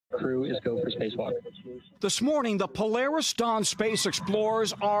crew is go for spacewalk. This morning, the Polaris Dawn space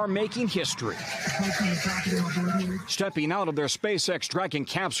explorers are making history. Stepping out of their SpaceX Dragon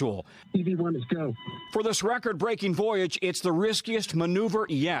capsule. EV1 is go. For this record-breaking voyage, it's the riskiest maneuver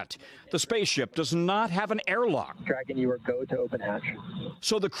yet. The spaceship does not have an airlock. Dragon, you are go to open hatch.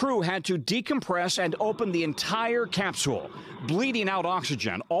 So the crew had to decompress and open the entire capsule, bleeding out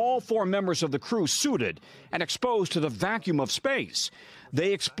oxygen, all 4 members of the crew suited and exposed to the vacuum of space.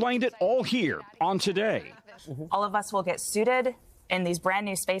 They explained it all here on Today. All of us will get suited in these brand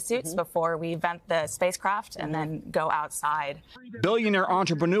new spacesuits before we vent the spacecraft and then go outside. Billionaire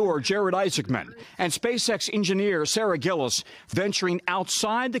entrepreneur Jared Isaacman and SpaceX engineer Sarah Gillis venturing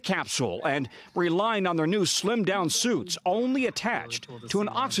outside the capsule and relying on their new slimmed-down suits only attached to an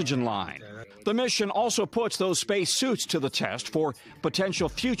oxygen line. The mission also puts those spacesuits to the test for potential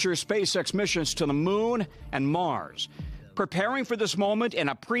future SpaceX missions to the Moon and Mars. Preparing for this moment in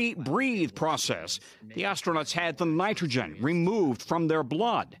a pre-breathe process, the astronauts had the nitrogen removed from their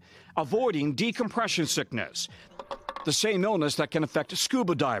blood, avoiding decompression sickness, the same illness that can affect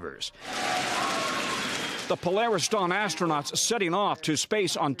scuba divers. The Polaris Dawn astronauts setting off to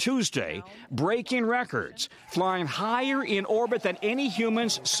space on Tuesday, breaking records, flying higher in orbit than any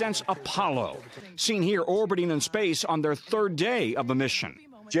humans since Apollo, seen here orbiting in space on their 3rd day of the mission.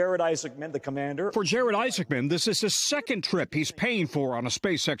 Jared Isaacman, the commander. For Jared Isaacman, this is his 2nd trip he's paying for on a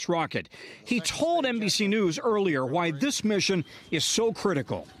SpaceX rocket. He told NBC News earlier why this mission is so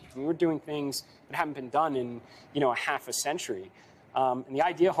critical. We're doing things that haven't been done in, a half a century. And the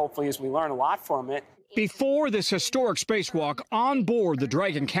idea, hopefully, is we learn a lot from it. Before this historic spacewalk on board the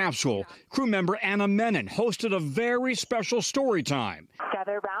Dragon capsule, crew member Anna Menon hosted a very special story time.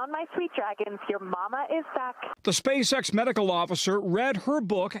 Gather around, my sweet dragons. Your mama is back. The SpaceX medical officer read her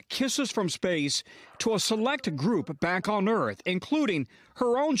book, Kisses from Space, to a select group back on Earth, including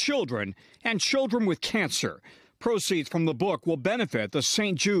her own children and children with cancer. Proceeds from the book will benefit the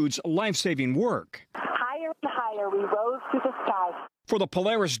St. Jude's life-saving work. Higher and higher, we rose to the sky. For the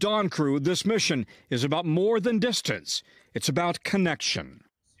Polaris Dawn crew, this mission is about more than distance. It's about connection.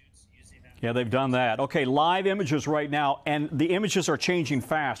 Yeah, they've done that. Okay, live images right now, and the images are changing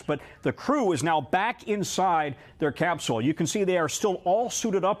fast, but the crew is now back inside their capsule. You can see they are still all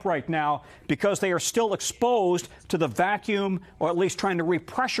suited up right now because they are still exposed to the vacuum, or at least trying to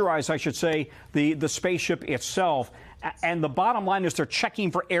repressurize, I should say, the spaceship itself. And the bottom line is they're checking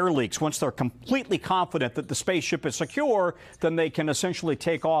for air leaks. Once they're completely confident that the spaceship is secure, then they can essentially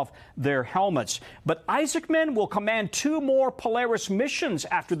take off their helmets. But Isaacman will command 2 more Polaris missions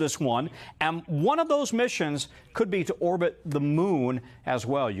after this one, and one of those missions could be to orbit the moon as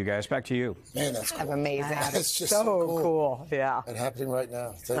well. You guys, back to you. Man, that's cool. Amazing. That's just so cool. cool. Yeah. And happening right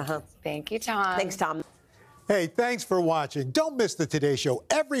now. Thank you. Thank you, Tom. Thanks, Tom. Hey, thanks for watching. Don't miss the Today Show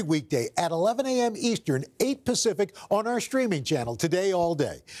every weekday at 11 a.m. Eastern, 8 Pacific on our streaming channel, Today All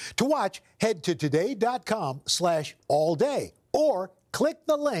Day. To watch, head to today.com/allday or click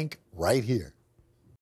the link right here.